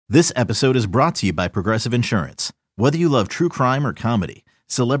This episode is brought to you by Progressive Insurance. Whether you love true crime or comedy,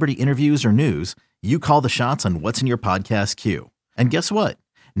 celebrity interviews or news, you call the shots on what's in your podcast queue. And guess what?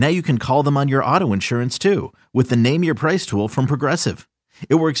 Now you can call them on your auto insurance too with the Name Your Price tool from Progressive.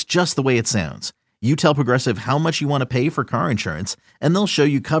 It works just the way it sounds. You tell Progressive how much you want to pay for car insurance, and they'll show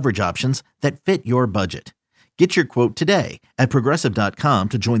you coverage options that fit your budget. Get your quote today at Progressive.com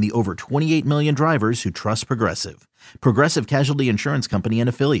to join the over 28 million drivers who trust Progressive. Progressive Casualty Insurance Company and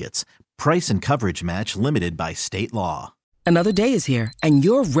Affiliates. Price and coverage match limited by state law. Another day is here, and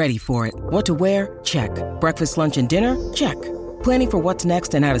you're ready for it. What to wear? Check. Breakfast, lunch, and dinner? Check. Planning for what's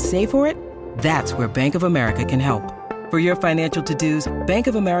next and how to save for it? That's where Bank of America can help. For your financial to-dos, Bank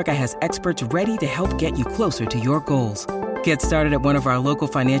of America has experts ready to help get you closer to your goals. Get started at one of our local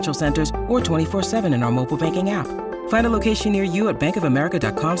financial centers or 24/7 in our mobile banking app. Find a location near you at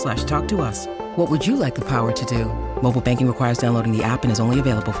bankofamerica.com/talktous. What would you like the power to do? Mobile banking requires downloading the app and is only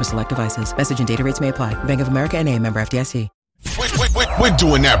available for select devices. Message and data rates may apply. Bank of America N.A., member FDIC. We're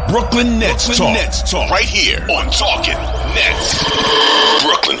doing that Brooklyn Nets talk right here on Talking Nets.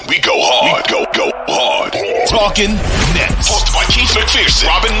 Brooklyn, we go hard. Go hard. Talking Nets. Hosted by Keith McPherson,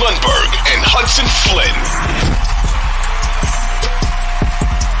 Robin Lundberg, and Hudson Flynn.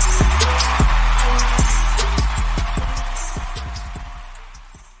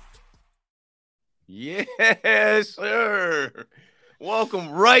 Yes, sir.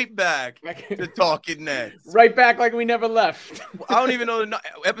 Welcome right back to Talking Nets. Right back like we never left. I don't even know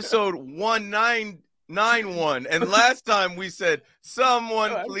episode 1991. And last time we said,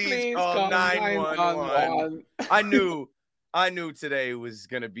 someone please call 911. I knew today was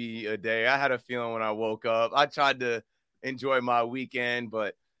going to be a day. I had a feeling when I woke up. I tried to enjoy my weekend,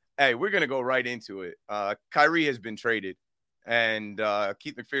 but hey, we're going to go right into it. Kyrie has been traded. And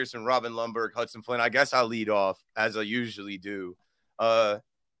Keith McPherson, Robin Lundberg, Hudson Flynn. I guess I'll lead off as I usually do. Our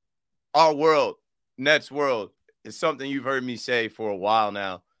world, Nets world, is something you've heard me say for a while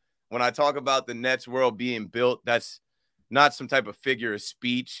now. When I talk about the Nets world being built, that's not some type of figure of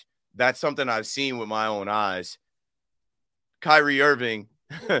speech. That's something I've seen with my own eyes. Kyrie Irving,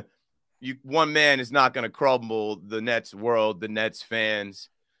 one man is not going to crumble the Nets world, the Nets fans.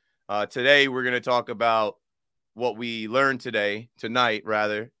 Today, we're going to talk about what we learned tonight,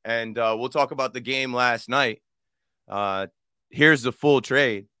 and we'll talk about the game last night. Here's the full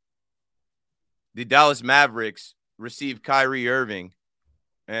trade. The Dallas Mavericks received Kyrie Irving,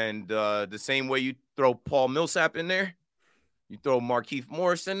 and the same way you throw Paul Millsap in there, you throw Markieff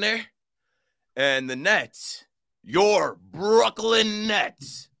Morris in there, and the Nets, your Brooklyn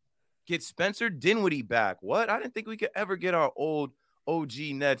Nets, get Spencer Dinwiddie back. What? I didn't think we could ever get our old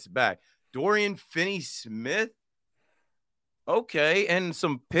OG Nets back. Dorian Finney-Smith? Okay, and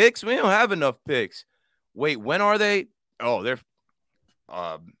some picks. We don't have enough picks. Wait, when are they? Oh, they're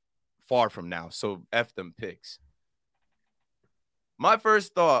far from now, so F them picks. My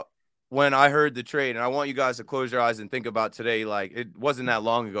first thought when I heard the trade, and I want you guys to close your eyes and think about today, like it wasn't that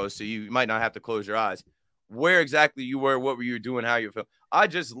long ago, so you might not have to close your eyes. Where exactly you were, what were you doing, how you felt. I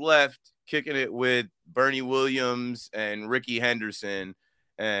just left kicking it with Bernie Williams and Ricky Henderson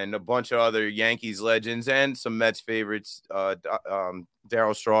and a bunch of other Yankees legends and some Mets favorites,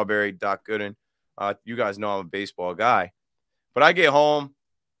 Darryl Strawberry, Doc Gooden. You guys know I'm a baseball guy. But I get home,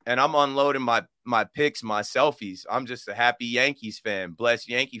 and I'm unloading my pics, my selfies. I'm just a happy Yankees fan, blessed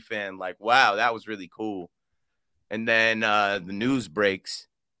Yankee fan. Like, wow, that was really cool. And then the news breaks,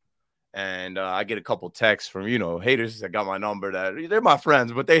 and I get a couple texts from, haters that got my number. That they're my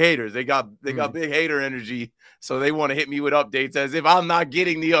friends, but they haters. They got big hater energy, so they want to hit me with updates as if I'm not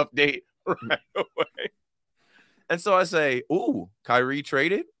getting the update right away. And so I say, ooh, Kyrie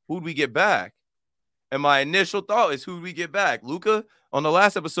traded? Who'd we get back? And my initial thought is, who'd we get back? Luka? On the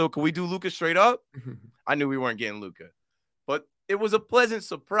last episode, could we do Luka straight up? I knew we weren't getting Luka. But it was a pleasant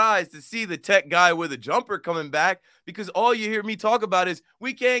surprise to see the tech guy with a jumper coming back, because all you hear me talk about is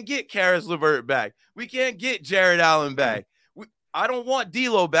we can't get Karis LeVert back. We can't get Jared Allen back. I don't want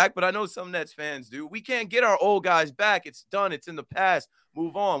D'Lo back, but I know some Nets fans do. We can't get our old guys back. It's done. It's in the past.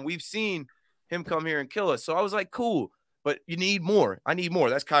 Move on. We've seen him come here and kill us. So I was like, cool, but you need more. I need more.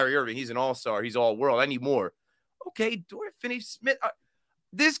 That's Kyrie Irving. He's an all-star. He's all-world. I need more. Okay, Dorian Finney-Smith.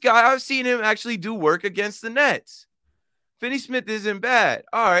 This guy, I've seen him actually do work against the Nets. Finney-Smith isn't bad.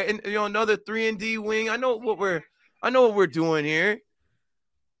 All right, and another 3-and-D wing. I know what we're doing here.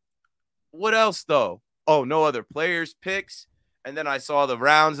 What else though? Oh, no other players, picks. And then I saw the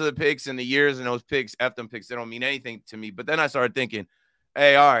rounds of the picks and the years and those picks, F them picks. They don't mean anything to me. But then I started thinking,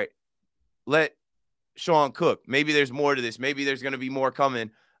 hey, all right, let Sean cook. Maybe there's more to this. Maybe there's going to be more coming.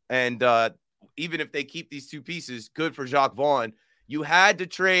 And even if they keep these two pieces, good for Jacques Vaughn. You had to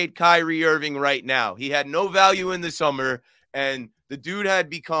trade Kyrie Irving right now. He had no value in the summer, and the dude had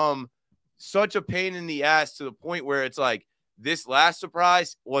become such a pain in the ass to the point where it's like, this last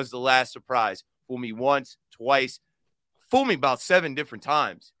surprise was the last surprise. Fool me once, twice, fool me about 7 different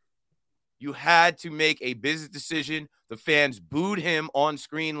times. You had to make a business decision. The fans booed him on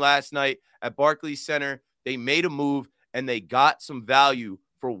screen last night at Barclays Center. They made a move, and they got some value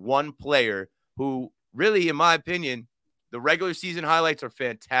for one player who really, in my opinion, the regular season highlights are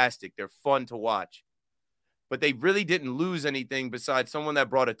fantastic. They're fun to watch. But they really didn't lose anything besides someone that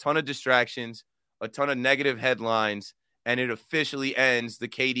brought a ton of distractions, a ton of negative headlines, and it officially ends the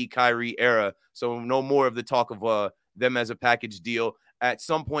KD Kyrie era. So no more of the talk of them as a package deal. At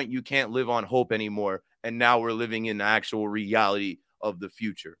some point, you can't live on hope anymore. And now we're living in the actual reality of the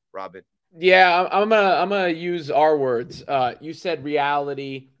future, Robin. Yeah, I'm gonna use our words. You said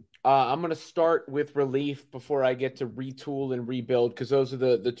reality. I'm gonna start with relief before I get to retool and rebuild, because those are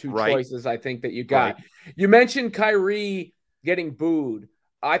the two choices I think that you got. Right. You mentioned Kyrie getting booed.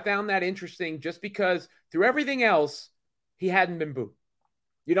 I found that interesting just because through everything else, he hadn't been booed.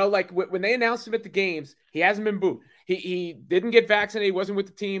 You know, like when they announced him at the games, he hasn't been booed. He didn't get vaccinated. He wasn't with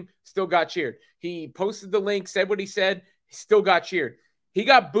the team. Still got cheered. He posted the link, said what he said. He still got cheered. He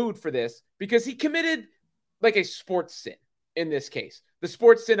got booed for this because he committed like a sports sin in this case. The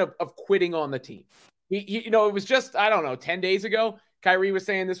sports sin of quitting on the team. He you know, it was just, I don't know, 10 days ago, Kyrie was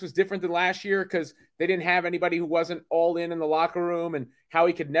saying this was different than last year because they didn't have anybody who wasn't all in the locker room, and how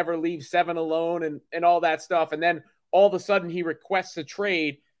he could never leave Seven alone and all that stuff. And then all of a sudden he requests a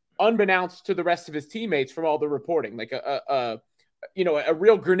trade unbeknownst to the rest of his teammates from all the reporting, like a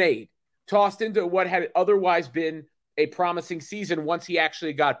real grenade tossed into what had otherwise been a promising season once he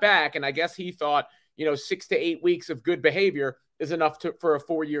actually got back. And I guess he thought, 6 to 8 weeks of good behavior is enough for a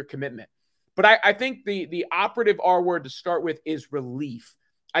 4-year commitment. But I think the operative R word to start with is relief.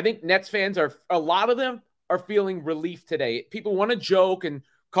 I think Nets fans a lot of them are feeling relief today. People want to joke and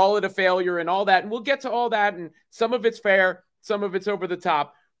call it a failure and all that. And we'll get to all that. And some of it's fair, some of it's over the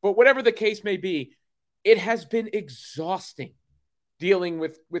top. But whatever the case may be, it has been exhausting dealing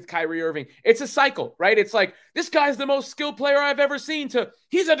with Kyrie Irving. It's a cycle, right? It's like, this guy's the most skilled player I've ever seen, to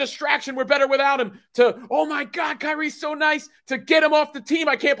he's a distraction, we're better without him, to, oh my God, Kyrie's so nice, to get him off the team,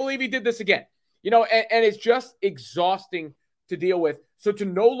 I can't believe he did this again. And it's just exhausting to deal with. So to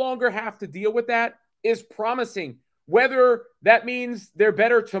no longer have to deal with that is promising, whether that means they're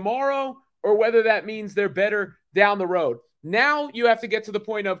better tomorrow or whether that means they're better down the road. Now you have to get to the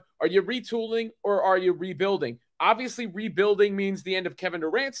point of, are you retooling or are you rebuilding? Obviously, rebuilding means the end of Kevin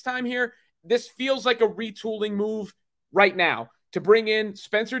Durant's time here. This feels like a retooling move right now to bring in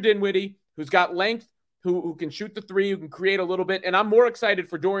Spencer Dinwiddie, who's got length, who can shoot the three, who can create a little bit. And I'm more excited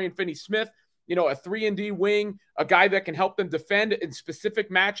for Dorian Finney-Smith, a 3-and-D wing, a guy that can help them defend in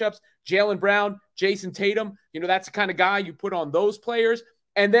specific matchups. Jaylen Brown, Jason Tatum, that's the kind of guy you put on those players.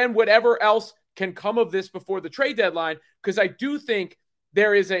 And then whatever else can come of this before the trade deadline, because I do think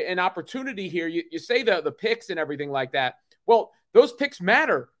there is an opportunity here. You say the picks and everything like that. Well, those picks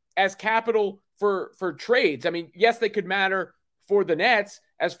matter as capital for trades. I mean, yes, they could matter for the Nets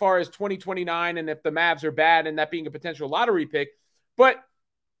as far as 2029 and if the Mavs are bad and that being a potential lottery pick. But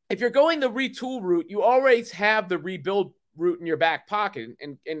if you're going the retool route, you always have the rebuild route in your back pocket.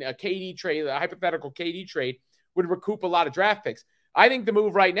 And a KD trade, a hypothetical KD trade, would recoup a lot of draft picks. I think the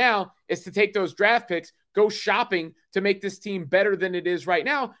move right now is to take those draft picks, go shopping to make this team better than it is right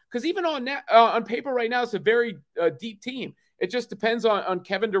now. Because even on paper right now, it's a very deep team. It just depends on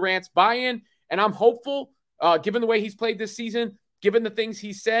Kevin Durant's buy-in. And I'm hopeful, given the way he's played this season, given the things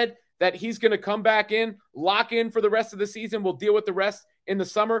he said, that he's going to come back in, lock in for the rest of the season. We'll deal with the rest in the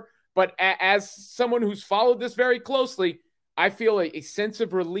summer. But as someone who's followed this very closely, I feel a sense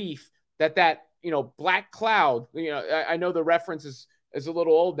of relief that black cloud, I know the reference is a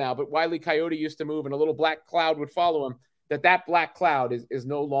little old now, but Wile E. Coyote used to move and a little black cloud would follow him, that black cloud is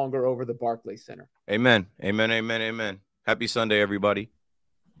no longer over the Barclays Center. Amen. Amen. Amen. Amen. Happy Sunday, everybody.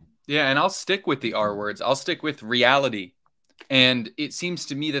 Yeah. And I'll stick with the R words. I'll stick with reality. And it seems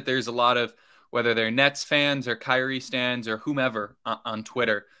to me that there's a lot of, whether they're Nets fans or Kyrie stans or whomever on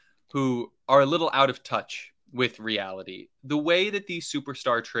Twitter, who are a little out of touch with reality. The way that these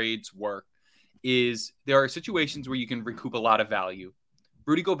superstar trades work is there are situations where you can recoup a lot of value.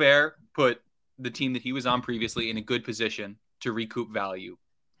 Rudy Gobert put the team that he was on previously in a good position to recoup value.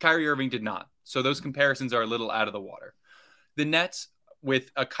 Kyrie Irving did not. So those comparisons are a little out of the water. The Nets,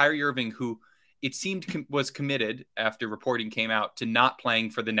 with a Kyrie Irving who it seemed was committed after reporting came out to not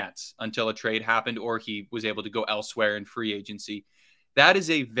playing for the Nets until a trade happened or he was able to go elsewhere in free agency. That is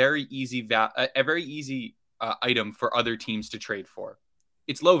a very easy item for other teams to trade for.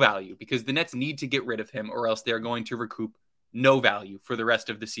 It's low value because the Nets need to get rid of him or else they're going to recoup no value for the rest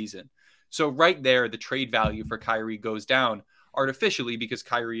of the season. So right there, the trade value for Kyrie goes down artificially because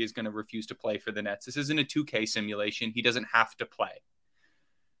Kyrie is going to refuse to play for the Nets. This isn't a 2K simulation. He doesn't have to play.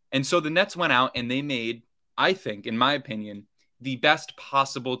 And so the Nets went out and they made, I think, in my opinion, the best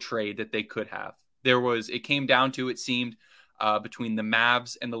possible trade that they could have. It came down to, it seemed, between the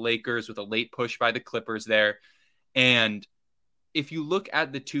Mavs and the Lakers with a late push by the Clippers there. And if you look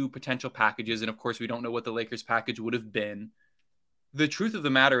at the two potential packages, and of course we don't know what the Lakers package would have been, the truth of the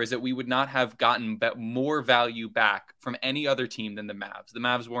matter is that we would not have gotten more value back from any other team than the Mavs. The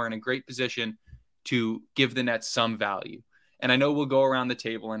Mavs were in a great position to give the Nets some value. And I know we'll go around the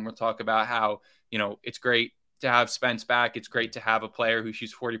table and we'll talk about how, it's great to have Spence back. It's great to have a player who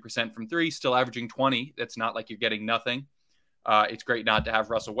shoots 40% from three, still averaging 20. That's not like you're getting nothing. It's great not to have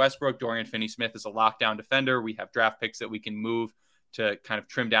Russell Westbrook. Dorian Finney-Smith is a lockdown defender. We have draft picks that we can move to kind of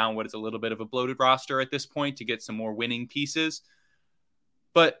trim down what is a little bit of a bloated roster at this point to get some more winning pieces.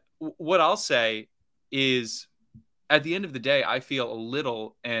 But what I'll say is, at the end of the day, I feel a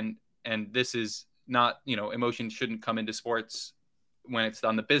little, and this is not, emotion shouldn't come into sports when it's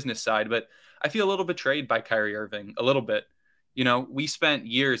on the business side, but I feel a little betrayed by Kyrie Irving, a little bit. We spent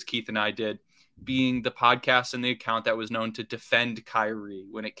years, Keith and I did, being the podcast and the account that was known to defend Kyrie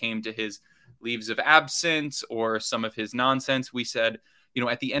when it came to his leaves of absence or some of his nonsense. We said,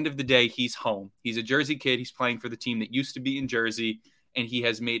 at the end of the day, he's home. He's a Jersey kid. He's playing for the team that used to be in Jersey. And he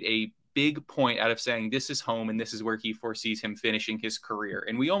has made a big point out of saying this is home and this is where he foresees him finishing his career.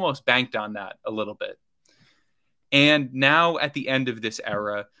 And we almost banked on that a little bit. And now at the end of this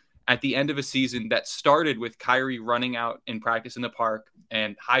era, at the end of a season that started with Kyrie running out in practice in the park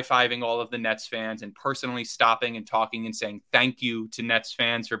and high-fiving all of the Nets fans and personally stopping and talking and saying thank you to Nets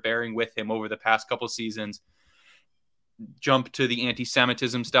fans for bearing with him over the past couple seasons, jump to the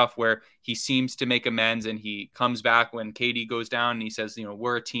anti-Semitism stuff where he seems to make amends and he comes back when KD goes down and he says,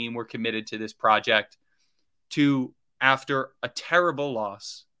 we're a team, we're committed to this project, to after a terrible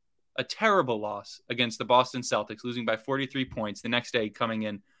loss against the Boston Celtics, losing by 43 points, the next day coming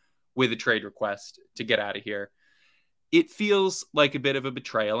in with a trade request to get out of here. It feels like a bit of a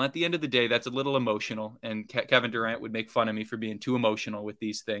betrayal. And at the end of the day, that's a little emotional. And Kevin Durant would make fun of me for being too emotional with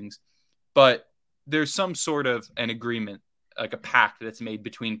these things. But there's some sort of an agreement, like a pact that's made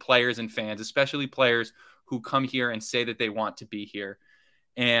between players and fans, especially players who come here and say that they want to be here.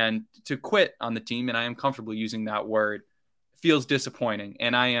 And to quit on the team, and I am comfortable using that word, feels disappointing.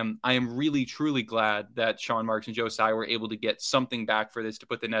 And I am really, truly glad that Sean Marks and Joe Tsai were able to get something back for this to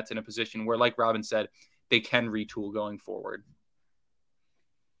put the Nets in a position where, like Robin said, they can retool going forward.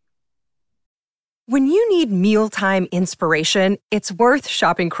 When you need mealtime inspiration, it's worth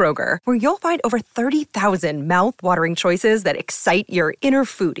shopping Kroger, where you'll find over 30,000 mouth-watering choices that excite your inner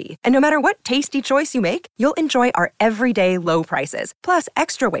foodie. And no matter what tasty choice you make, you'll enjoy our everyday low prices, plus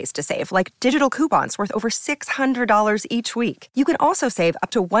extra ways to save, like digital coupons worth over $600 each week. You can also save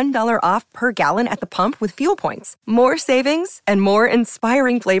up to $1 off per gallon at the pump with fuel points. More savings and more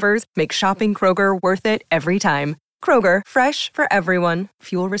inspiring flavors make shopping Kroger worth it every time. Kroger, fresh for everyone.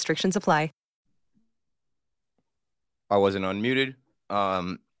 Fuel restrictions apply. I wasn't unmuted.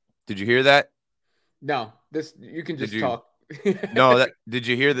 Did you hear that? No, you can just talk. No, did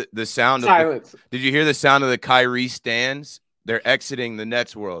you hear the sound silence? Did you hear the sound of the Kyrie stands? They're exiting the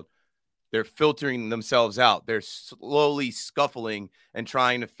Nets world. They're filtering themselves out. They're slowly scuffling and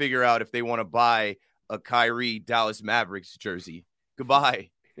trying to figure out if they want to buy a Kyrie Dallas Mavericks jersey. Goodbye.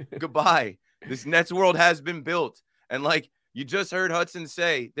 Goodbye. This Nets world has been built. And like you just heard Hudson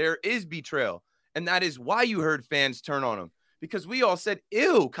say, there is betrayal. And that is why you heard fans turn on him, because we all said,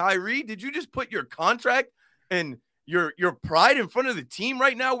 ew, Kyrie, did you just put your contract and your pride in front of the team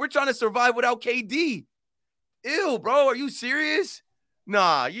right now? We're trying to survive without KD. Ew, bro, are you serious?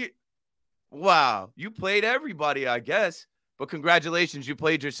 Nah, wow, you played everybody, I guess. But congratulations, you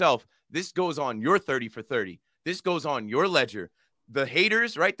played yourself. This goes on your 30 for 30. This goes on your ledger. The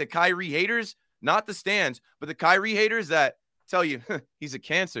haters, right? The Kyrie haters, not the stands, but the Kyrie haters that tell you he's a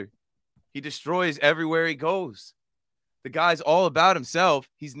cancer. He destroys everywhere he goes. The guy's all about himself.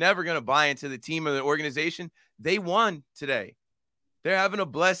 He's never going to buy into the team or the organization. They won today. They're having a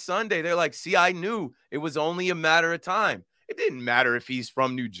blessed Sunday. They're like, see, I knew it was only a matter of time. It didn't matter if he's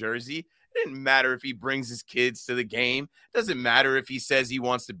from New Jersey. It didn't matter if he brings his kids to the game. It doesn't matter if he says he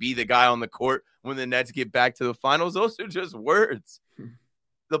wants to be the guy on the court when the Nets get back to the finals. Those are just words.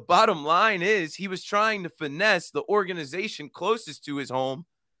 The bottom line is he was trying to finesse the organization closest to his home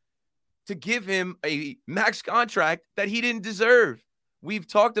to give him a max contract that he didn't deserve. We've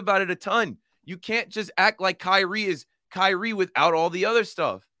talked about it a ton. You can't just act like Kyrie is Kyrie without all the other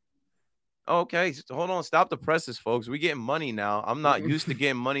stuff. Okay, so hold on. Stop the presses, folks. We're getting money now. I'm not used to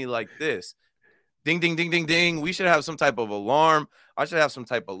getting money like this. Ding, ding, ding, ding, ding. We should have some type of alarm. I should have some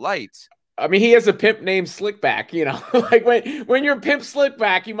type of lights. I mean, he has a pimp named Slickback, you know, like when you're Pimp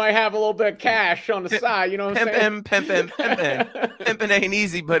Slickback, you might have a little bit of cash on the side, you know what I'm saying? Pimpin' ain't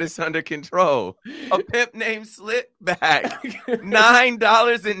easy, but it's under control. A pimp named Slickback,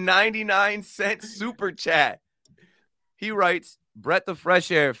 $9.99 super chat. He writes, Breath of fresh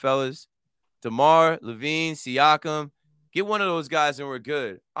air, fellas. DeMar, Levine, Siakam, get one of those guys and we're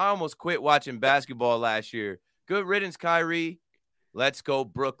good. I almost quit watching basketball last year. Good riddance, Kyrie. Let's go,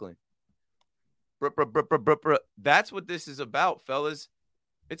 Brooklyn. That's what this is about, fellas.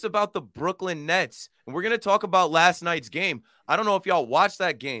 It's about the Brooklyn Nets. And we're going to talk about last night's game. I don't know if y'all watched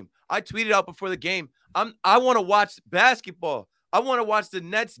that game. I tweeted out before the game. I want to watch basketball. I want to watch the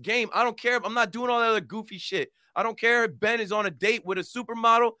Nets game. I don't care. I'm not doing all that other goofy shit. I don't care if Ben is on a date with a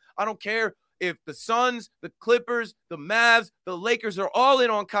supermodel. I don't care if the Suns, the Clippers, the Mavs, the Lakers are all in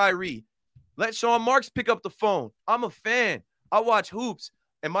on Kyrie. Let Sean Marks pick up the phone. I'm a fan. I watch hoops.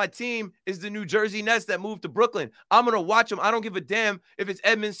 And my team is the New Jersey Nets that moved to Brooklyn. I'm going to watch them. I don't give a damn if it's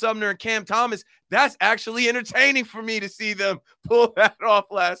Edmund Sumner and Cam Thomas. That's actually entertaining for me to see them pull that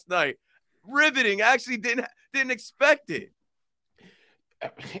off last night. Riveting. I actually didn't expect it.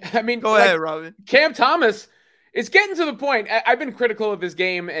 I mean, go ahead, Robin. Cam Thomas is getting to the point. I've been critical of his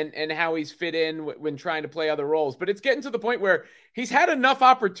game and how he's fit in when trying to play other roles, but it's getting to the point where he's had enough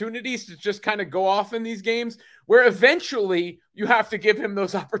opportunities to just kind of go off in these games where eventually you have to give him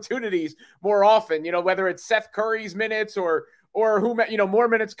those opportunities more often, you know, whether it's Seth Curry's minutes or who, you know, more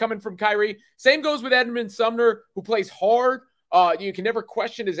minutes coming from Kyrie. Same goes with Edmund Sumner, who plays hard. You can never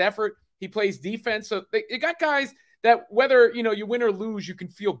question his effort. He plays defense. So they got guys that whether, you know, you win or lose, you can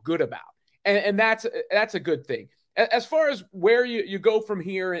feel good about. And that's a good thing. As far as where you go from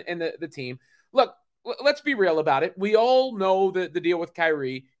here and the team, look, let's be real about it. We all know the deal with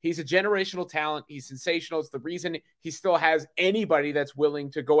Kyrie. He's a generational talent. He's sensational. It's the reason he still has anybody that's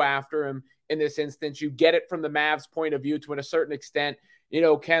willing to go after him in this instance. You get it from the Mavs' point of view to a certain extent. You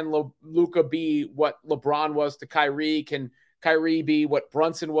know, can Luka be what LeBron was to Kyrie? Can Kyrie be what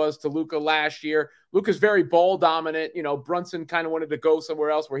Brunson was to Luka last year? Luka's very ball dominant. You know, Brunson kind of wanted to go somewhere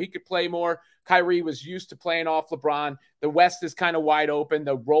else where he could play more. Kyrie was used to playing off LeBron. The West is kind of wide open.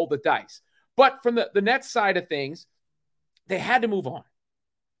 They'll roll the dice. But from the Nets side of things, they had to move on.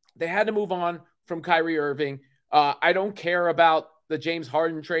 They had to move on from Kyrie Irving. I don't care about the James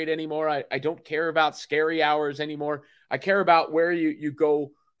Harden trade anymore. I don't care about scary hours anymore. I care about where you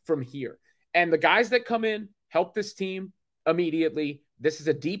go from here. And the guys that come in help this team immediately. This is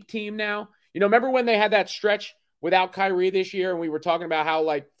a deep team now. You know, remember when they had that stretch without Kyrie this year and we were talking about how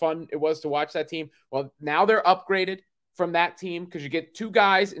like fun it was to watch that team? Well, now they're upgraded from that team because you get two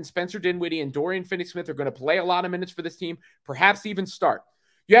guys in Spencer Dinwiddie and Dorian Finney-Smith are going to play a lot of minutes for this team, perhaps even start.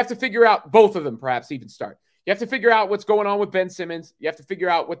 You have to figure out both of them, perhaps even start. You have to figure out what's going on with Ben Simmons. You have to figure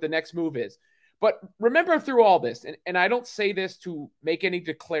out what the next move is. But remember through all this, and I don't say this to make any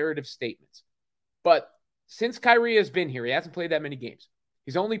declarative statements, but since Kyrie has been here, he hasn't played that many games.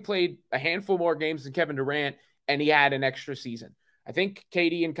 He's only played a handful more games than Kevin Durant, and he had an extra season. I think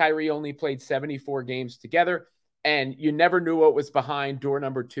KD and Kyrie only played 74 games together, and you never knew what was behind door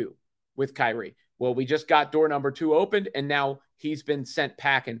number 2 with Kyrie. Well, we just got door number 2 opened, and now he's been sent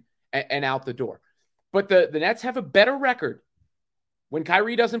packing and out the door. But the Nets have a better record when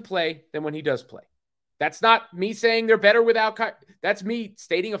Kyrie doesn't play than when he does play. That's not me saying they're better without Kyrie. That's me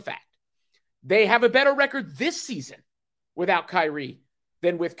stating a fact. They have a better record this season without Kyrie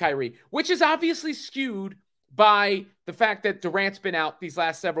than with Kyrie, which is obviously skewed by the fact that Durant's been out these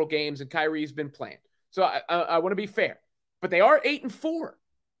last several games and Kyrie's been playing. So I want to be fair. But they are 8-4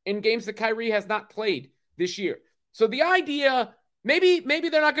 in games that Kyrie has not played this year. So the idea, maybe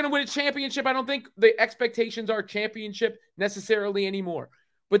they're not going to win a championship. I don't think the expectations are championship necessarily anymore.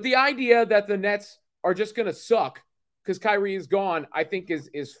 But the idea that the Nets are just going to suck because Kyrie is gone, I think is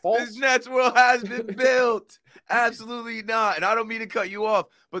false. This Nets world has been built. Absolutely not. And I don't mean to cut you off,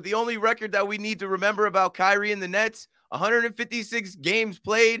 but the only record that we need to remember about Kyrie and the Nets, 156 games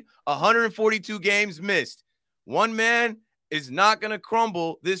played, 142 games missed. One man is not going to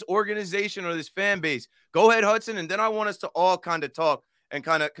crumble this organization or this fan base. Go ahead, Hudson, and then I want us to all kind of talk and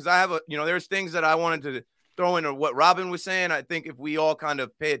kind of, because I have there's things that I wanted to throw in what Robin was saying. I think if we all kind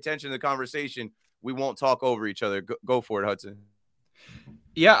of pay attention to the conversation, we won't talk over each other. Go for it, Hudson.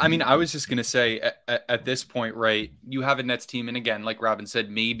 Yeah, I mean, I was just going to say at this point, right, you have a Nets team, and again, like Robin said,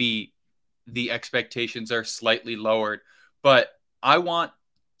 maybe the expectations are slightly lowered, but I want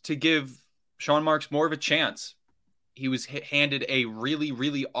to give Sean Marks more of a chance. He was handed a really,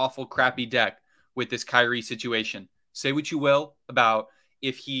 really awful, crappy deck with this Kyrie situation. Say what you will about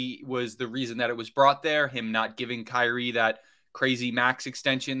if he was the reason that it was brought there, him not giving Kyrie that crazy max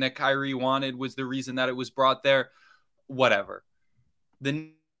extension that Kyrie wanted was the reason that it was brought there. Whatever.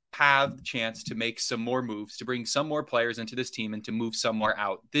 Then have the chance to make some more moves, to bring some more players into this team and to move somewhere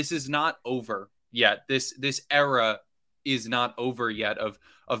out. This is not over yet. This era is not over yet of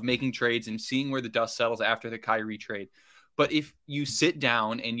making trades and seeing where the dust settles after the Kyrie trade. But if you sit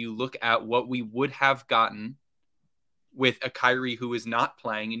down and you look at what we would have gotten with a Kyrie who is not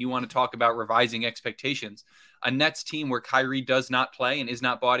playing, and you want to talk about revising expectations, a Nets team where Kyrie does not play and is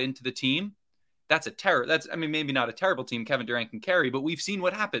not bought into the team, that's maybe not a terrible team Kevin Durant can carry, but we've seen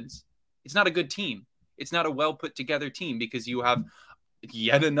what happens. It's not a good team. It's not a well put together team because you have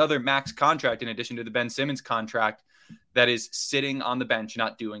yet another max contract in addition to the Ben Simmons contract that is sitting on the bench,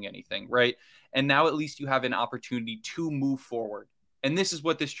 not doing anything, right? And now at least you have an opportunity to move forward. And this is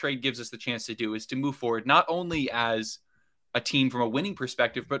what this trade gives us the chance to do, is to move forward, not only as a team from a winning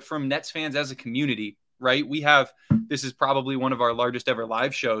perspective, but from Nets fans as a community, right? This is probably one of our largest ever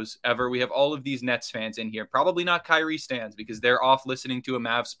live shows ever. We have all of these Nets fans in here, probably not Kyrie stans because they're off listening to a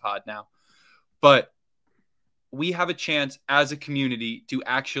Mavs pod now. But we have a chance as a community to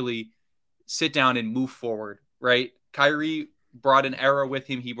actually sit down and move forward, right? Kyrie brought an era with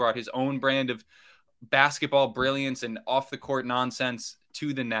him. He brought his own brand of basketball brilliance and off the court nonsense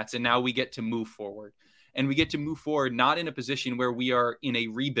to the Nets. And now we get to move forward. And we get to move forward not in a position where we are in a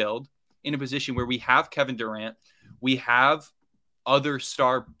rebuild, in a position where we have Kevin Durant, we have other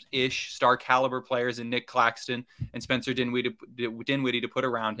star caliber players in Nick Claxton and Spencer Dinwiddie to put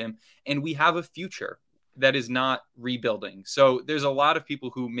around him. And we have a future that is not rebuilding. So there's a lot of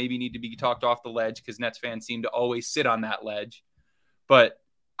people who maybe need to be talked off the ledge because Nets fans seem to always sit on that ledge. But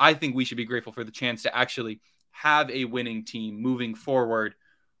I think we should be grateful for the chance to actually have a winning team moving forward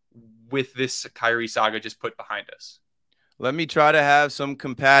with this Kyrie saga just put behind us. Let me try to have some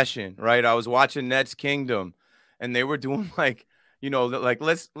compassion, right? I was watching Nets Kingdom and they were doing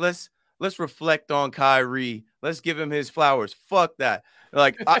let's reflect on Kyrie. Let's give him his flowers. Fuck that.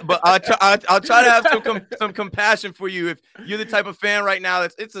 But I'll try to have some compassion for you. If you're the type of fan right now,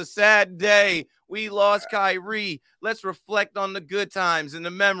 it's a sad day. We lost Kyrie. Let's reflect on the good times and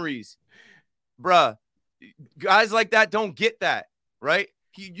the memories. Bruh, guys like that don't get that, right?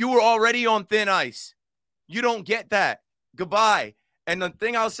 You were already on thin ice. You don't get that. Goodbye. And the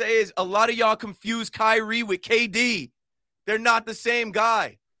thing I'll say is a lot of y'all confuse Kyrie with KD. They're not the same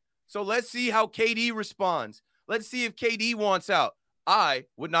guy. So let's see how KD responds. Let's see if KD wants out. I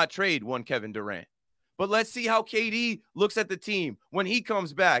would not trade one Kevin Durant. But let's see how KD looks at the team when he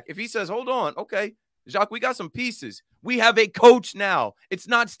comes back. If he says, hold on, okay, Jacques, we got some pieces. We have a coach now. It's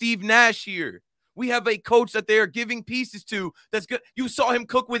not Steve Nash here. We have a coach that they are giving pieces to that's good. You saw him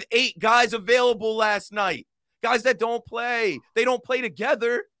cook with 8 guys available last night. Guys that don't play. They don't play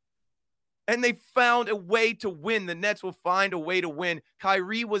together. And they found a way to win. The Nets will find a way to win.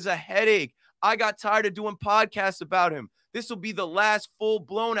 Kyrie was a headache. I got tired of doing podcasts about him. This will be the last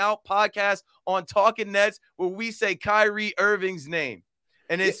full-blown out podcast on Talking Nets where we say Kyrie Irving's name.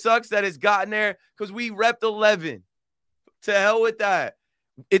 And it sucks that it's gotten there because we repped 11. To hell with that.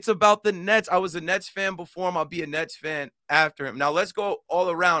 It's about the Nets. I was a Nets fan before him. I'll be a Nets fan after him. Now, let's go all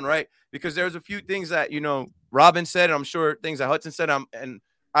around, right? Because there's a few things that, Robin said, and I'm sure things that Hudson said, and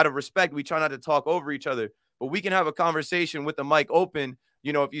out of respect, we try not to talk over each other. But we can have a conversation with the mic open.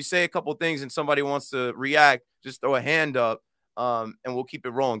 If you say a couple things and somebody wants to react, just throw a hand up, and we'll keep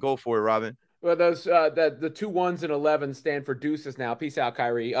it rolling. Go for it, Robin. Well, those the 2 1s and 11 stand for deuces now. Peace out,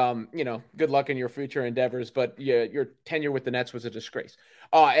 Kyrie. Good luck in your future endeavors, but your tenure with the Nets was a disgrace.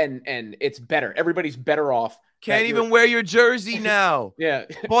 And it's better. Everybody's better off. Can't even wear your jersey now. Yeah.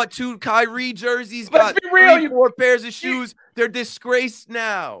 Bought 2 Kyrie jerseys. Let's be real. 4 pairs of shoes. They're disgraced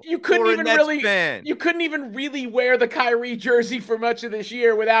now. You couldn't even really wear the Kyrie jersey for much of this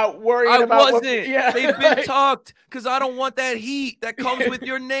year without worrying about. I wasn't. They've been tucked because I don't want that heat that comes with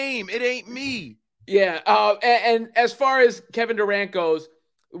your name. It ain't me. Yeah. And as far as Kevin Durant goes,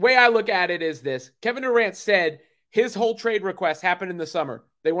 the way I look at it is this: Kevin Durant said his whole trade request happened in the summer.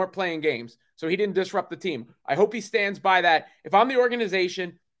 They weren't playing games, so he didn't disrupt the team. I hope he stands by that. If I'm the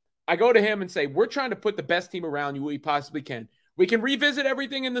organization, I go to him and say, we're trying to put the best team around you we possibly can. We can revisit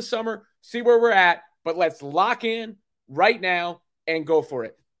everything in the summer, see where we're at, but let's lock in right now and go for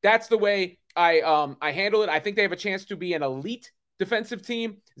it. That's the way I handle it. I think they have a chance to be an elite defensive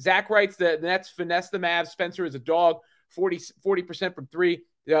team. Zach writes the Nets finesse the Mavs. Spencer is a dog, 40% from 3.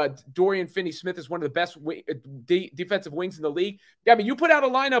 Dorian Finney-Smith is one of the best defensive wings in the league. I mean, you put out a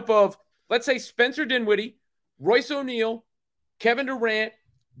lineup of let's say Spencer Dinwiddie, Royce O'Neal, Kevin Durant,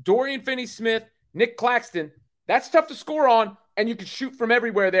 Dorian Finney-Smith, Nick Claxton. That's tough to score on, and you can shoot from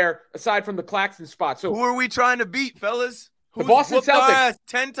everywhere there aside from the Claxton spot. So who are we trying to beat, fellas? The Boston Celtics.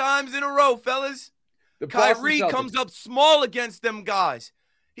 10 times in a row, fellas. Kyrie comes up small against them guys.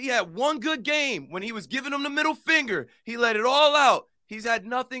 He had one good game when he was giving them the middle finger. He let it all out. He's had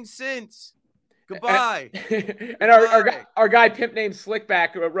nothing since. Goodbye. And our guy Pimp named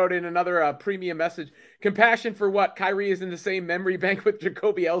Slickback wrote in another premium message. Compassion for what? Kyrie is in the same memory bank with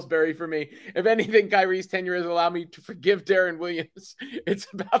Jacoby Ellsbury for me. If anything, Kyrie's tenure has allowed me to forgive Darren Williams. It's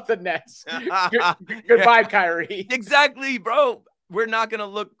about the Nets. Goodbye, Kyrie. Exactly, bro. We're not gonna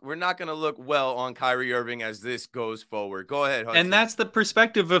look well on Kyrie Irving as this goes forward. Go ahead, Hudson. And that's the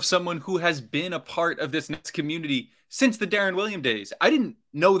perspective of someone who has been a part of this Nets community since the Darren Williams days. I didn't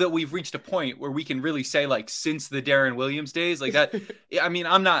know that we've reached a point where we can really say like since the Darren Williams days like that. I mean,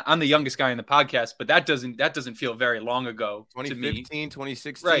 I'm the youngest guy in the podcast, but that doesn't feel very long ago. 2015, to me.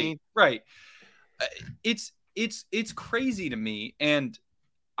 2016. Right. It's crazy to me, and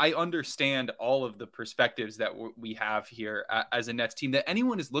I understand all of the perspectives that we have here as a Nets team, that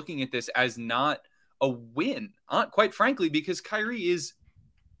anyone is looking at this as not a win, quite frankly, because Kyrie is,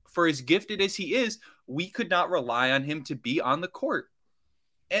 for as gifted as he is, we could not rely on him to be on the court.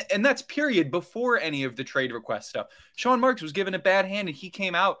 And that's period before any of the trade request stuff. Sean Marks was given a bad hand, and he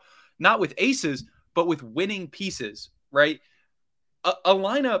came out not with aces, but with winning pieces, right? A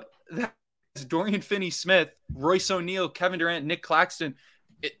lineup that's Dorian Finney-Smith, Royce O'Neal, Kevin Durant, Nick Claxton,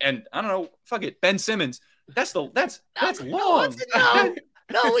 and I don't know, fuck it, Ben Simmons. That's long.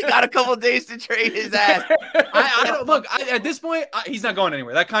 No, we got a couple days to trade his ass. I don't look. At this point, he's not going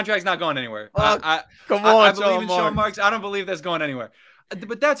anywhere. That contract's not going anywhere. Come on, I believe in Sean Marks. I don't believe that's going anywhere.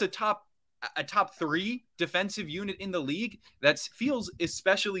 But that's a top 3 defensive unit in the league that feels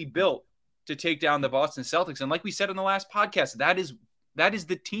especially built to take down the Boston Celtics. And like we said in the last podcast, that is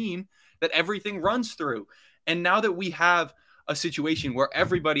the team that everything runs through. And now that we have a situation where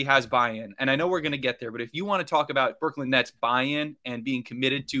everybody has buy-in, and I know we're going to get there, but if you want to talk about Brooklyn Nets buy-in and being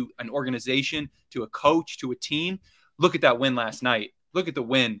committed to an organization, to a coach, to a team, look at that win last night. Look at the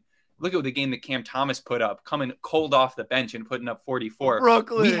win. Look at the game that Cam Thomas put up, coming cold off the bench and putting up 44.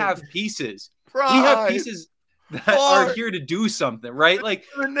 Brooklyn. We have pieces. Pride. We have pieces that are here to do something, right? Like,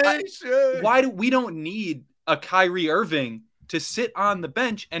 why do we don't need a Kyrie Irving to sit on the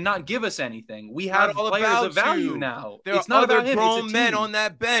bench and not give us anything? We have players of value now. It's not about him. Grown men on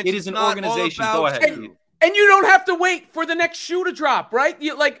that bench. It is an organization. Go ahead. And you don't have to wait for the next shoe to drop, right?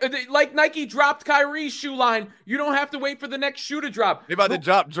 Like Nike dropped Kyrie's shoe line. You don't have to wait for the next shoe to drop. They about to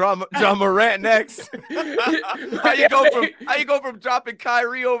drop John Morant next. How you go from dropping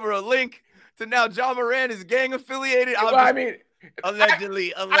Kyrie over a link to now John Morant is gang affiliated?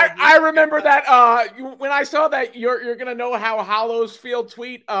 Allegedly. I remember that when I saw that you're gonna know how hollows feel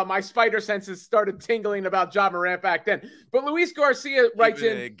tweet. My spider senses started tingling about John Morant back then. But Luis Garcia writes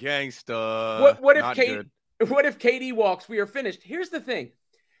in, "Gangsta." What if KD walks? We are finished. Here's the thing: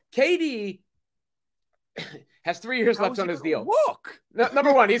 KD has 3 years left on his deal. Walk.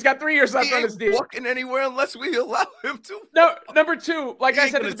 Number one, he's got 3 years left on his deal. Walking anywhere unless we allow him to. No. Number two, like I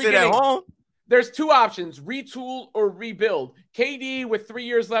said at the beginning. There's 2 options, retool or rebuild. KD, with 3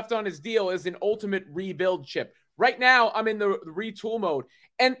 years left on his deal, is an ultimate rebuild chip. Right now, I'm in the retool mode.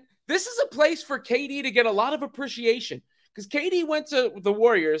 And this is a place for KD to get a lot of appreciation because KD went to the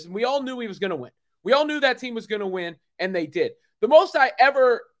Warriors, and we all knew he was going to win. We all knew that team was going to win, and they did. The most I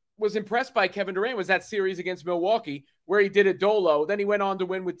ever was impressed by Kevin Durant was that series against Milwaukee where he did a dolo. Then he went on to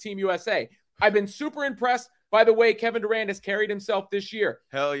win with Team USA. I've been super impressed by the way Kevin Durant has carried himself this year.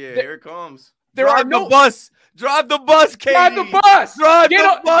 Hell yeah, here it comes. Drive the bus, KD. Drive the bus. Drive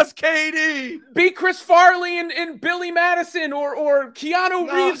the bus, KD. Be Chris Farley and Billy Madison or Keanu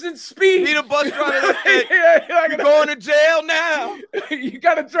Reeves and Speed. Be the bus driver. You're going to jail now. You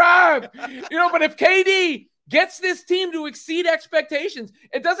got to drive. But if KD gets this team to exceed expectations,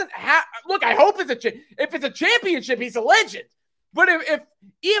 it doesn't have. Look, I hope if it's a championship, he's a legend. But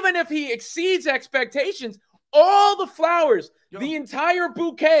even if he exceeds expectations, all the flowers, the entire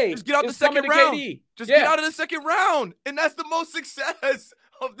bouquet, just get out the second round. Get out of the second round, and that's the most success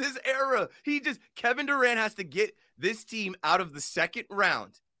of this era. Kevin Durant has to get this team out of the second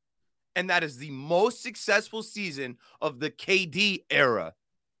round, and that is the most successful season of the KD era.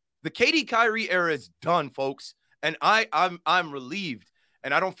 The KD Kyrie era is done, folks, and I'm relieved,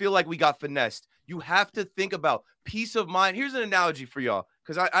 and I don't feel like we got finessed. You have to think about peace of mind. Here's an analogy for y'all.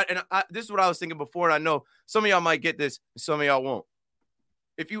 Because this is what I was thinking before, and I know some of y'all might get this, and some of y'all won't.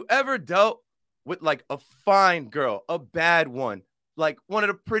 If you ever dealt with like a fine girl, a bad one, like one of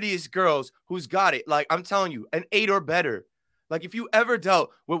the prettiest girls who's got it. Like, I'm telling you, an 8 or better. Like, if you ever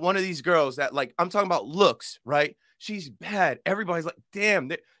dealt with one of these girls that, like, I'm talking about looks, right? She's bad. Everybody's like,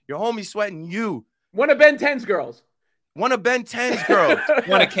 damn, your homie's sweating you. One of Ben 10's girls. One of Ben 10's girls.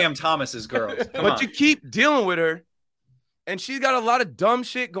 One of Cam Thomas's girls. But you keep dealing with her, and she's got a lot of dumb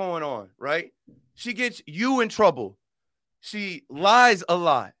shit going on, right? She gets you in trouble. She lies a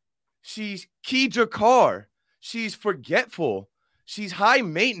lot. She's keyed your car. She's forgetful. She's high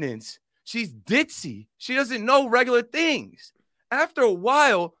maintenance. She's ditzy. She doesn't know regular things. After a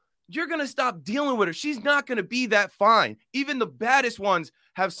while, you're going to stop dealing with her. She's not going to be that fine. Even the baddest ones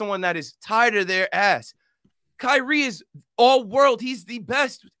have someone that is tired of their ass. Kyrie is all world. He's the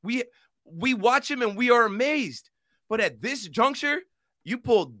best. We watch him and we are amazed. But at this juncture, you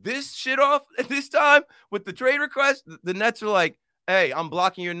pulled this shit off at this time with the trade request. The Nets are like, hey, I'm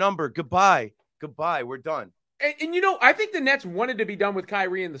blocking your number. Goodbye. We're done. And you know, I think the Nets wanted to be done with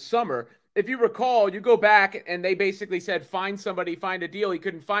Kyrie in the summer. If you recall, you go back and they basically said, find somebody, find a deal. He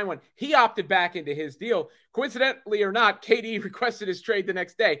couldn't find one. He opted back into his deal. Coincidentally or not, KD requested his trade the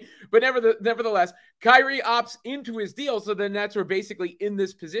next day. But nevertheless, Kyrie opts into his deal. So the Nets were basically in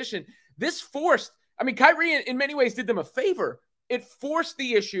this position. This forced, I mean, Kyrie in many ways did them a favor. It forced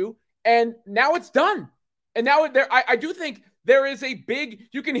the issue, and now it's done. And now I do think there is a big,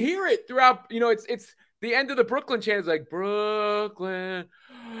 you can hear it throughout, you know, it's the end of the Brooklyn chant is like, Brooklyn,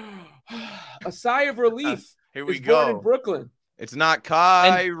 a sigh of relief. Here we go. Born in Brooklyn. It's not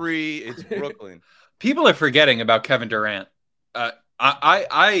Kyrie, it's Brooklyn. People are forgetting about Kevin Durant.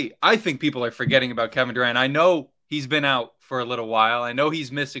 I think people are forgetting about Kevin Durant. I know he's been out for a little while. I know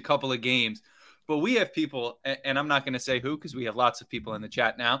he's missed a couple of games. But we have people, and I'm not going to say who because we have lots of people in the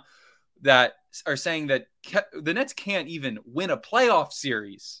chat now, that are saying that the Nets can't even win a playoff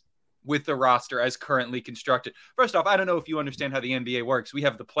series with the roster as currently constructed. First off, I don't know if you understand how the NBA works. We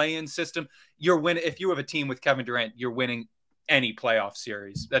have the play-in system. If you have a team with Kevin Durant, you're winning any playoff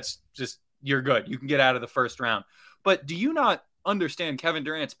series. That's just, you're good. You can get out of the first round. But do you not understand Kevin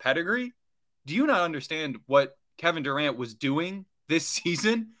Durant's pedigree? Do you not understand what Kevin Durant was doing this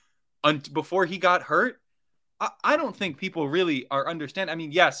season before he got hurt? I don't think people really are understand. I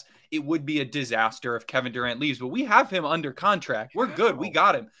mean, yes, it would be a disaster if Kevin Durant leaves, but we have him under contract. We're good. We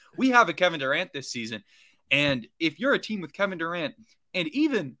got him. We have a Kevin Durant this season. And if you're a team with Kevin Durant, and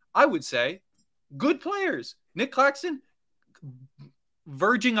even, I would say, good players, Nick Claxton,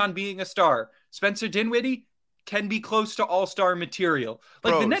 verging on being a star. Spencer Dinwiddie can be close to all-star material.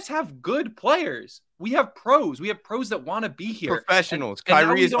 Like, the Nets have good players. We have pros. We have pros that want to be here. Professionals.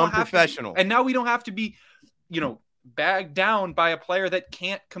 Kyrie is unprofessional. And now we don't have to be, bagged down by a player that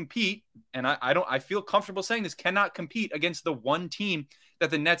can't compete. And I feel comfortable saying this, cannot compete against the one team that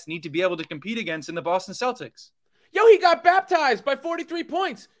the Nets need to be able to compete against in the Boston Celtics. Yo, he got baptized by 43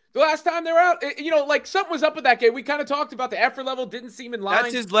 points. The last time they were out, something was up with that game. We kind of talked about the effort level didn't seem in line.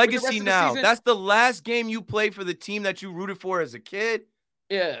 That's his legacy now. That's the last game you played for the team that you rooted for as a kid.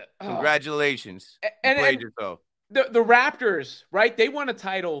 Yeah. Congratulations. You played yourself. The Raptors, right? They won a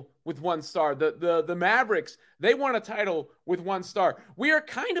title with one star. The Mavericks, they won a title with one star. We are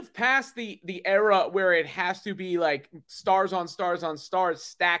kind of past the era where it has to be like stars on stars on stars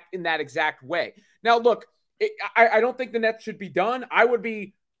stacked in that exact way. Now, look, I don't think the Nets should be done. I would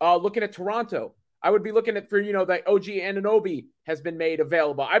be looking at Toronto. I would be looking at that OG Anunoby has been made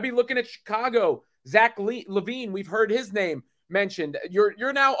available. I'd be looking at Chicago. Zach LaVine, we've heard his name mentioned.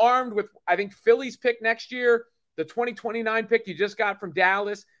 You're now armed with, I think, Philly's pick next year, the 2029 pick you just got from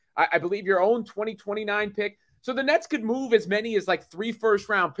Dallas. I believe your own 2029 pick. So the Nets could move as many as like 3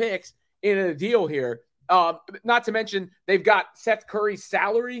 first-round picks in a deal here. Not to mention they've got Seth Curry's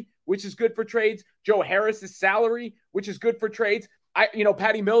salary, which is good for trades. Joe Harris's salary, which is good for trades.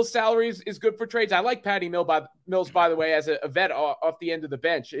 Patty Mills' salary is good for trades. I like Patty Mills, by the way, as a vet off the end of the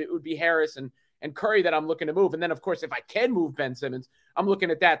bench. It would be Harris and Curry that I'm looking to move. And then, of course, if I can move Ben Simmons, I'm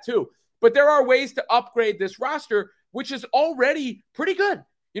looking at that too. But there are ways to upgrade this roster, which is already pretty good.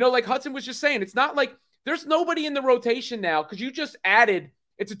 Like Hudson was just saying, it's not like there's nobody in the rotation now because you just added,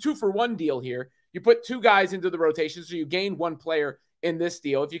 it's a 2-for-1 deal here. You put 2 guys into the rotation, so you gain 1 player in this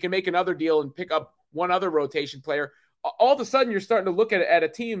deal. If you can make another deal and pick up 1 other rotation player, all of a sudden you're starting to look at a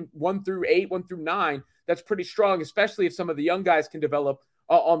team 1 through 8, 1 through 9 that's pretty strong, especially if some of the young guys can develop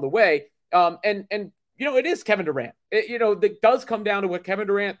on the way. It is Kevin Durant. It does come down to what Kevin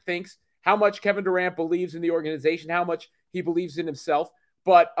Durant thinks, how much Kevin Durant believes in the organization, how much he believes in himself.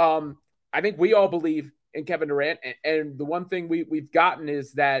 But I think we all believe in Kevin Durant. And the one thing we've gotten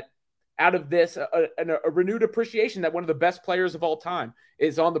is that out of this, a renewed appreciation that one of the best players of all time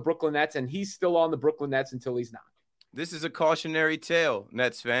is on the Brooklyn Nets, and he's still on the Brooklyn Nets until he's not. This is a cautionary tale,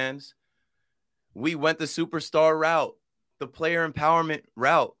 Nets fans. We went the superstar route, the player empowerment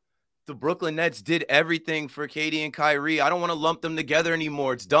route. The Brooklyn Nets did everything for KD and Kyrie. I don't want to lump them together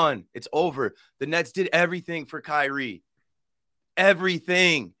anymore. It's done. It's over. The Nets did everything for Kyrie.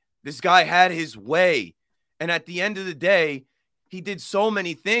 Everything. This guy had his way. And at the end of the day, he did so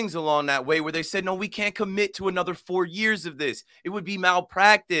many things along that way where they said, no, we can't commit to another 4 years of this. It would be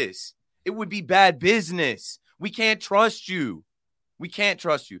malpractice. It would be bad business. We can't trust you. We can't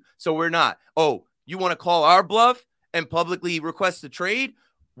trust you. So we're not. Oh, you want to call our bluff and publicly request a trade?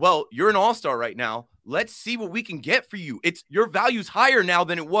 Well, you're an all-star right now. Let's see what we can get for you. Your value's higher now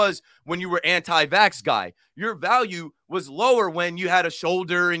than it was when you were anti-vax guy. Your value was lower when you had a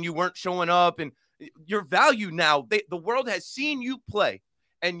shoulder and you weren't showing up. And your value now, the world has seen you play.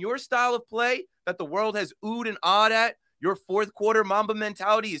 And your style of play that the world has oohed and awed at, your fourth quarter Mamba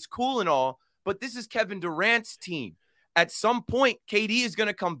mentality is cool and all, but this is Kevin Durant's team. At some point, KD is going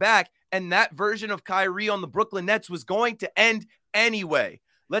to come back, and that version of Kyrie on the Brooklyn Nets was going to end anyway.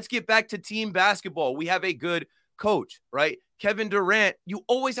 Let's get back to team basketball. We have a good coach, right? Kevin Durant, you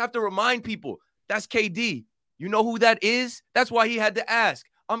always have to remind people, that's KD. You know who that is? That's why he had to ask.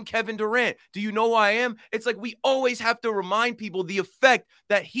 I'm Kevin Durant. Do you know who I am? It's like we always have to remind people the effect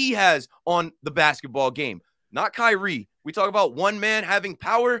that he has on the basketball game, not Kyrie. We talk about one man having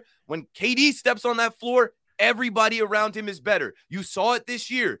power. When KD steps on that floor, everybody around him is better. You saw it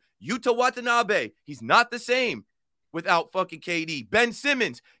this year. Yuta Watanabe, he's not the same without fucking KD. Ben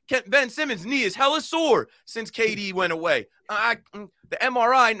Simmons' knee is hella sore since KD went away. The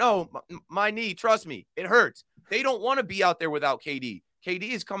MRI, no, my knee, trust me, it hurts. They don't want to be out there without KD.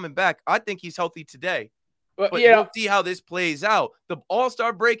 KD is coming back. I think he's healthy today. But we'll see how this plays out. The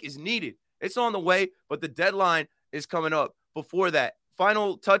All-Star break is needed. It's on the way, but the deadline is coming up. Before that,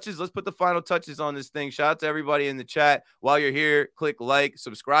 final touches. Let's put the final touches on this thing. Shout out to everybody in the chat. While you're here, click like,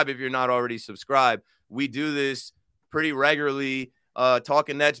 subscribe if you're not already subscribed. We do this pretty regularly.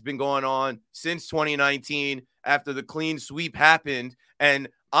 Talking Nets been going on since 2019 after the clean sweep happened. And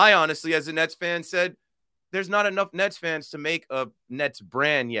I honestly, as a Nets fan, said there's not enough Nets fans to make a Nets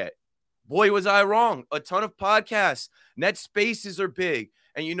brand yet. Boy, was I wrong. A ton of podcasts. Nets spaces are big.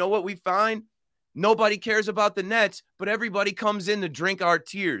 And you know what we find? Nobody cares about the Nets, but everybody comes in to drink our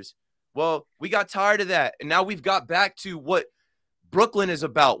tears. Well, we got tired of that. And now we've got back to what Brooklyn is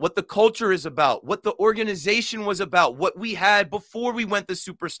about, what the culture is about, what the organization was about, what we had before we went the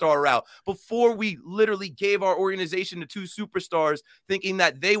superstar route, before we literally gave our organization to two superstars thinking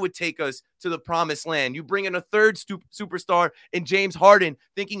that they would take us to the promised land. You bring in a third superstar in James Harden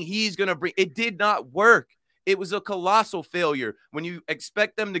thinking he's going to bring – it did not work. It was a colossal failure when you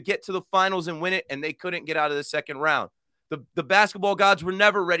expect them to get to the finals and win it, and they couldn't get out of the second round. The basketball gods were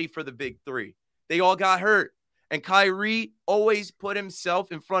never ready for the big three. They all got hurt. And Kyrie always put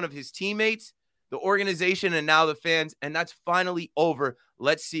himself in front of his teammates, the organization, and now the fans, and that's finally over.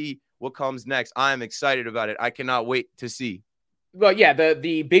 Let's see what comes next. I am excited about it. I cannot wait to see. Well, yeah,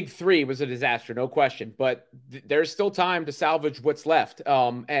 the big three was a disaster, no question. But there's still time to salvage what's left,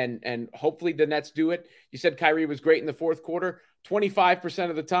 and hopefully the Nets do it. You said Kyrie was great in the fourth quarter. 25%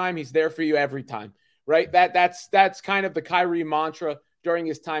 of the time, he's there for you every time, right? That's kind of the Kyrie mantra during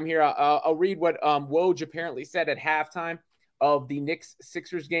his time here. I'll read what Woj apparently said at halftime of the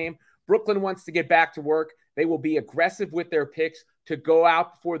Knicks-Sixers game. Brooklyn wants to get back to work. They will be aggressive with their picks to go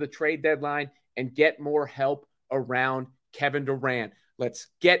out before the trade deadline and get more help around Kevin Durant. Let's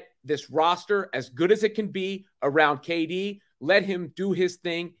get this roster as good as it can be around KD. Let him do his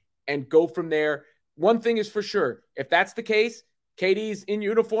thing and go from there. One thing is for sure. If that's the case, KD's in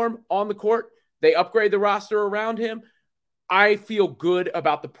uniform on the court. They upgrade the roster around him. I feel good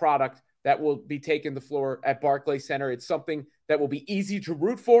about the product that will be taking the floor at Barclays Center. It's something that will be easy to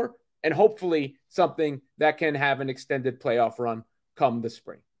root for and hopefully something that can have an extended playoff run come the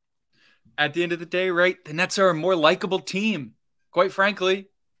spring. At the end of the day, right, the Nets are a more likable team. Quite frankly,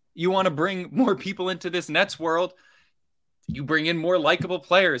 you want to bring more people into this Nets world, you bring in more likable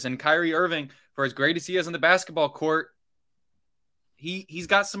players. And Kyrie Irving, for as great as he is on the basketball court, he's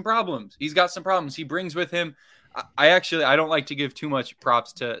got some problems. He's got some problems. He brings with him. I don't like to give too much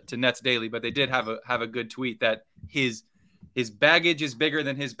props to Nets Daily, but they did have a good tweet that his baggage is bigger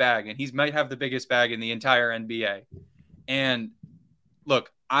than his bag, and he might have the biggest bag in the entire NBA. And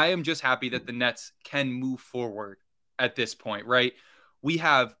look, I am just happy that the Nets can move forward at this point, right? We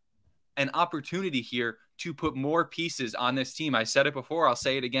have an opportunity here to put more pieces on this team. I said it before, I'll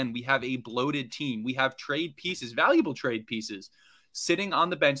say it again. We have a bloated team. We have trade pieces, valuable trade pieces, sitting on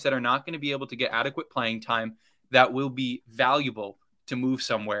the bench that are not going to be able to get adequate playing time that will be valuable to move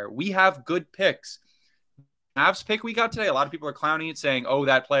somewhere. We have good picks. Mavs pick we got today, a lot of people are clowning it, saying, oh,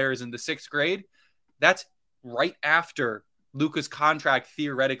 that player is in the 6th grade. That's right after Luka's contract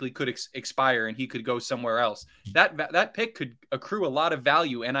theoretically could expire and he could go somewhere else. That pick could accrue a lot of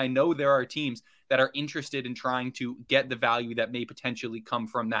value, and I know there are teams that are interested in trying to get the value that may potentially come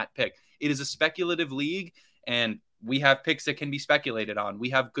from that pick. It is a speculative league, and we have picks that can be speculated on. We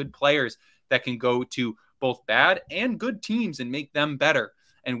have good players that can go to both bad and good teams and make them better.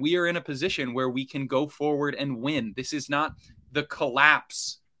 And we are in a position where we can go forward and win. This is not the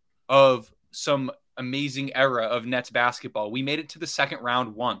collapse of some amazing era of Nets basketball. We made it to the 2nd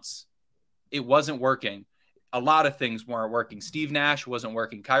round once. It wasn't working. A lot of things weren't working. Steve Nash wasn't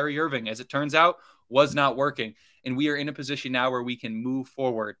working. Kyrie Irving, as it turns out, was not working. And we are in a position now where we can move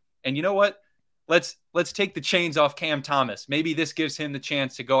forward. And you know what? Let's take the chains off Cam Thomas. Maybe this gives him the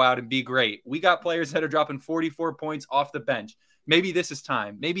chance to go out and be great. We got players that are dropping 44 points off the bench. Maybe this is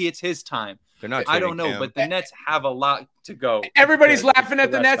time. Maybe it's his time. They're not. I don't know, Cam. but the Nets have a lot to go. Everybody's laughing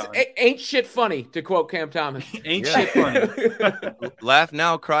at the Nets. Ain't shit funny, to quote Cam Thomas. Ain't shit funny. Laugh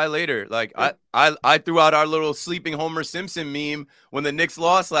now, cry later. Like I threw out our little sleeping Homer Simpson meme when the Knicks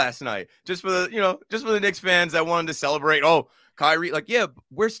lost last night. Just for the Knicks fans that wanted to celebrate. Oh, Kyrie, like, yeah,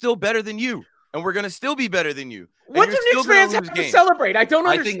 we're still better than you. And we're going to still be better than you. What do Knicks fans have to celebrate? I don't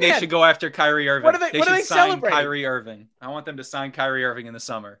understand. I think they should go after Kyrie Irving. What do they celebrate? Kyrie Irving. I want them to sign Kyrie Irving in the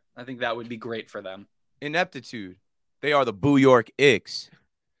summer. I think that would be great for them. Ineptitude. They are the Boo York Icks.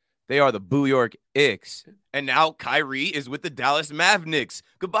 They are the Boo York Icks. And now Kyrie is with the Dallas Mavericks.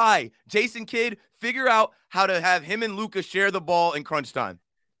 Goodbye. Jason Kidd, figure out how to have him and Luka share the ball in crunch time.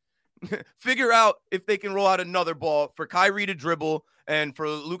 Figure out if they can roll out another ball for Kyrie to dribble and for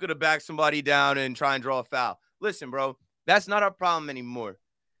Luka to back somebody down and try and draw a foul. Listen, bro, that's not our problem anymore.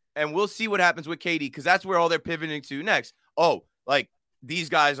 And we'll see what happens with KD, because that's where all they're pivoting to next. Oh, like, these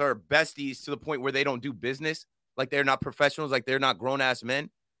guys are besties to the point where they don't do business. Like, they're not professionals. Like, they're not grown-ass men.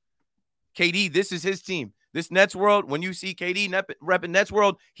 KD, this is his team. This Nets world, when you see KD repping Nets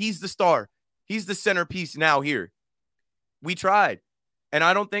world, he's the star. He's the centerpiece now here. We tried. And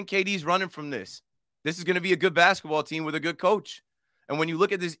I don't think KD's running from this. This is going to be a good basketball team with a good coach. And when you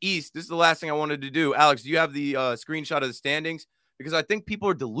look at this East, this is the last thing I wanted to do. Alex, do you have the screenshot of the standings? Because I think people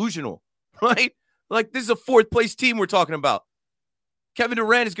are delusional, right? Like, this is a 4th-place team we're talking about. Kevin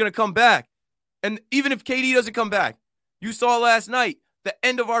Durant is going to come back. And even if KD doesn't come back, you saw last night, the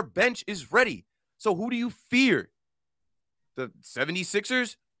end of our bench is ready. So who do you fear? The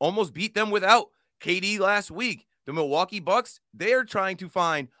 76ers almost beat them without KD last week. The Milwaukee Bucks, they're trying to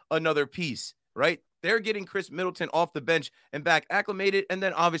find another piece, right? They're getting Chris Middleton off the bench and back acclimated. And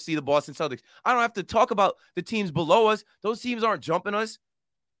then obviously the Boston Celtics. I don't have to talk about the teams below us. Those teams aren't jumping us.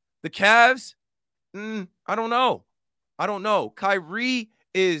 The Cavs, I don't know. Kyrie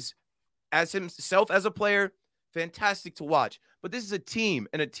is, as himself as a player, fantastic to watch. But this is a team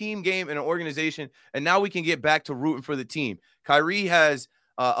and a team game and an organization. And now we can get back to rooting for the team. Kyrie has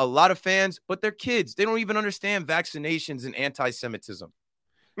a lot of fans, but they're kids. They don't even understand vaccinations and anti-Semitism.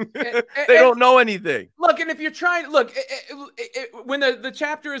 They don't know anything. Look, and if you're trying, when the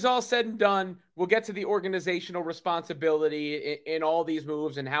chapter is all said and done, we'll get to the organizational responsibility in all these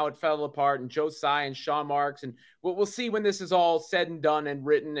moves and how it fell apart, and Joe Tsai and Sean Marks, and we'll see when this is all said and done and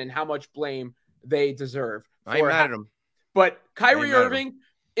written and how much blame they deserve. I ain't mad at them. But Kyrie Irving,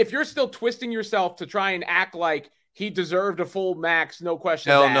 if you're still twisting yourself to try and act like he deserved a full max, no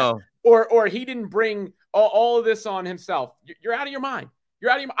question. Hell no. Or he didn't bring all of this on himself, you're out of your mind.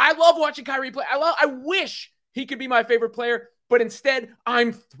 I love watching Kyrie play. I wish he could be my favorite player, but instead,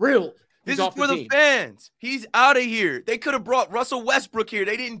 I'm thrilled. This is for the fans. He's out of here. They could have brought Russell Westbrook here.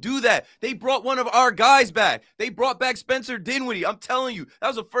 They didn't do that. They brought one of our guys back. They brought back Spencer Dinwiddie. I'm telling you, that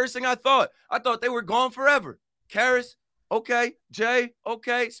was the first thing I thought. I thought they were gone forever. Karras, okay. Jay,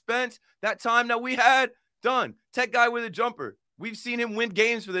 okay. Spence, that time that we had, done. Tech guy with a jumper. We've seen him win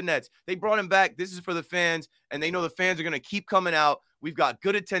games for the Nets. They brought him back. This is for the fans, and they know the fans are going to keep coming out. We've got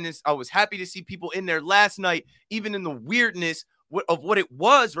good attendance. I was happy to see people in there last night, even in the weirdness of what it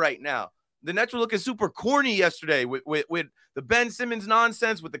was right now. The Nets were looking super corny yesterday with the Ben Simmons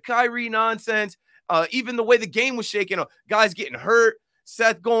nonsense, with the Kyrie nonsense, even the way the game was shaking up. Guys getting hurt,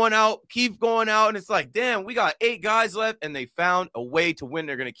 Seth going out, Keith going out, and it's like, damn, we got 8 guys left, and they found a way to win.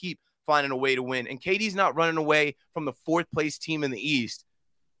 They're going to keep finding a way to win. And KD's not running away from the 4th-place team in the East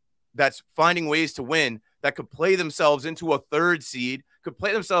that's finding ways to win, that could play themselves into a 3rd seed, could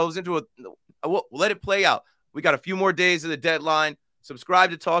play themselves into we'll let it play out. We got a few more days of the deadline. Subscribe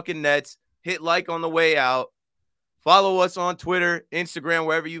to Talking Nets. Hit like on the way out. Follow us on Twitter, Instagram,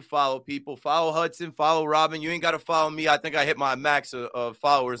 wherever you follow people. Follow Hudson. Follow Robin. You ain't got to follow me. I think I hit my max of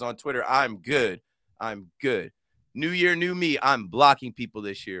followers on Twitter. I'm good. I'm good. New year, new me. I'm blocking people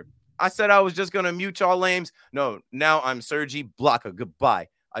this year. I said I was just going to mute y'all lames. No, now I'm Sergi Blocker. Goodbye.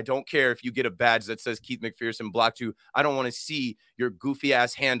 I don't care if you get a badge that says Keith McPherson blocked you. I don't want to see your goofy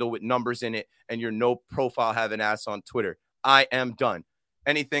ass handle with numbers in it and your no profile having ass on Twitter. I am done.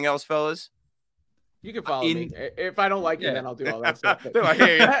 Anything else, fellas? You can follow me. If I don't like you, then I'll do all that stuff. I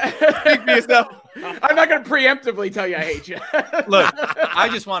hear you. Speak for yourself. I'm not going to preemptively tell you I hate you. Look, I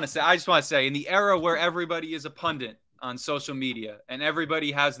just want to say, in the era where everybody is a pundit on social media and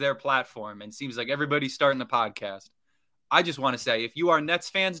everybody has their platform and seems like everybody's starting the podcast, I just want to say, if you are Nets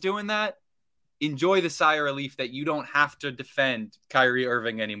fans doing that, enjoy the sigh of relief that you don't have to defend Kyrie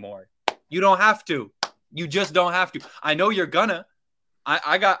Irving anymore. You don't have to. You just don't have to. I know you're gonna.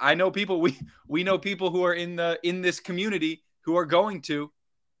 I know people. We know people who are in this community who are going to,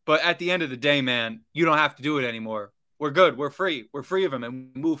 but at the end of the day, man, you don't have to do it anymore. We're good. We're free. We're free of him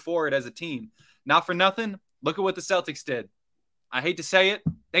and move forward as a team. Not for nothing. Look at what the Celtics did. I hate to say it.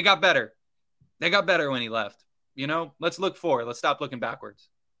 They got better. They got better when he left. You know, let's look forward. Let's stop looking backwards.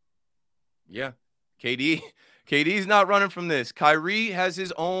 Yeah. KD's not running from this. Kyrie has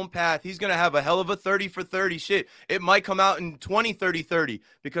his own path. He's going to have a hell of a 30 for 30 shit. It might come out in 20, 30, 30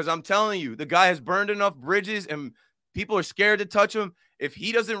 because I'm telling you, the guy has burned enough bridges and people are scared to touch him. If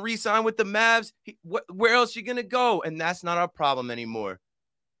he doesn't re-sign with the Mavs, where else you going to go? And that's not our problem anymore.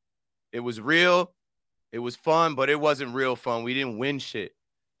 It was real. It was fun, but it wasn't real fun. We didn't win shit.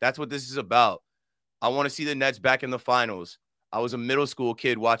 That's what this is about. I want to see the Nets back in the finals. I was a middle school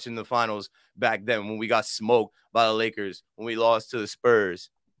kid watching the finals back then when we got smoked by the Lakers, when we lost to the Spurs.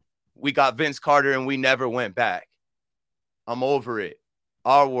 We got Vince Carter and we never went back. I'm over it.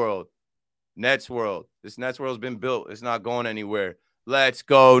 Our world, Nets world. This Nets world's been built. It's not going anywhere. Let's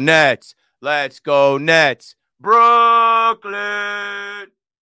go Nets. Let's go Nets. Brooklyn.